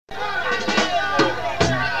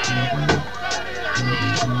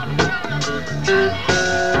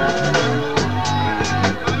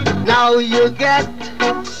Now you get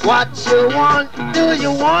what you want. Do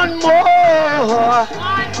you want more?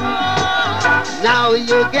 Now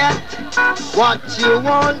you get what you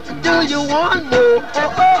want. Do you want more?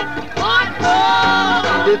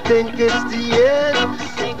 You think it's the end,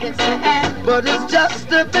 but it's just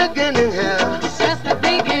the beginning here.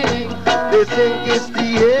 They think it's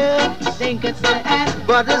the end,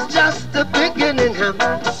 but it's just the beginning here.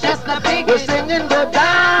 We're singing the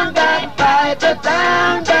down, back, fight, the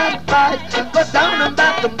down, back, fight, go down and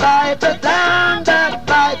back and fight, the down, back,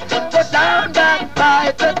 fight, go down, back,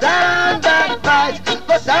 fight, the down, back, fight,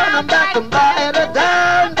 go down and back and fight, the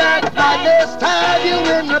down, back, fight. They stab you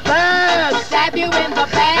in the back,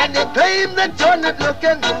 and they claim that you're not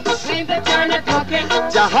looking.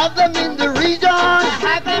 You have them in the region, in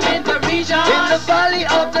the valley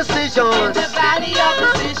of decision. Stab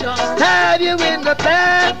you in the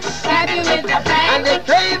back, and they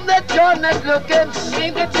claim that you're not looking.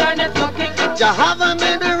 You have them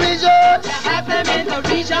in the region,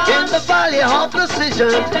 in the valley of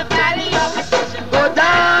decision. Go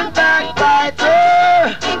down,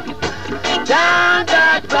 backbiter, down,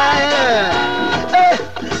 backbiter.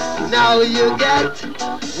 Now you get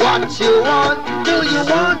what you want. Do you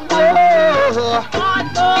want more?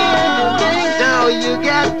 Now you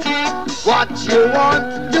get what you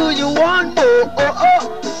want. Do you want more?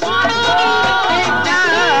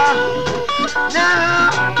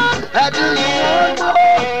 Now, do you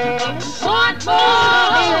want more?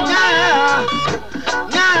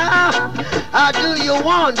 Now, do you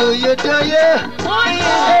want? Do you?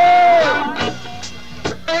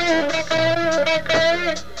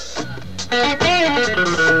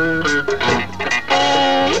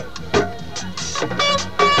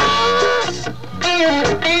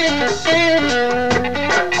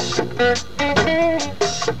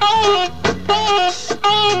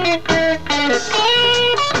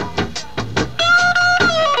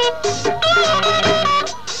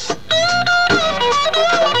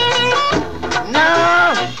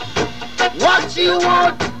 Now, what you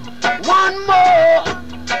want? One more.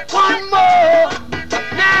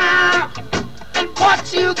 Now,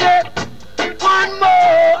 what you get? One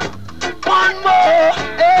more.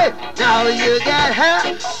 Hey, now you get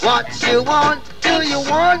her. What you want? Do you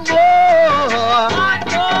want more?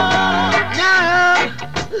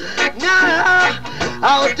 Now,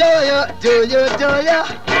 how do you?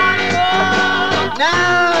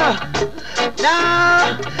 Now,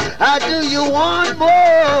 do you want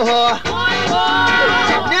more?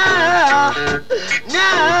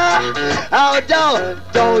 Now, how do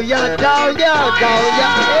you?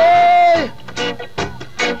 Hey.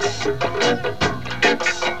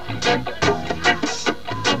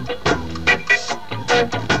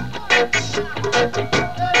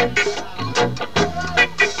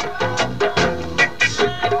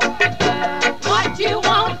 What you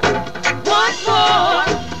want? Want more.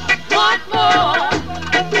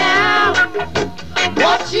 Now,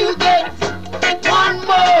 What you get? One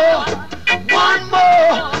more.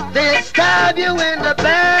 They stab you in the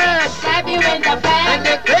back, and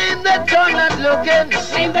they claim that you're not looking.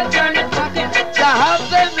 To have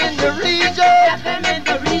them in the region,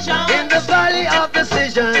 in the valley of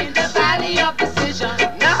decision.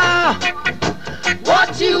 Now,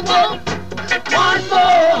 what you want? One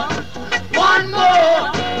more.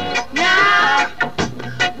 Now,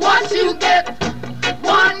 what you get?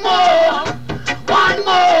 One more.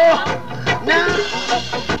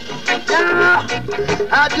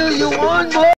 Now, do you want more?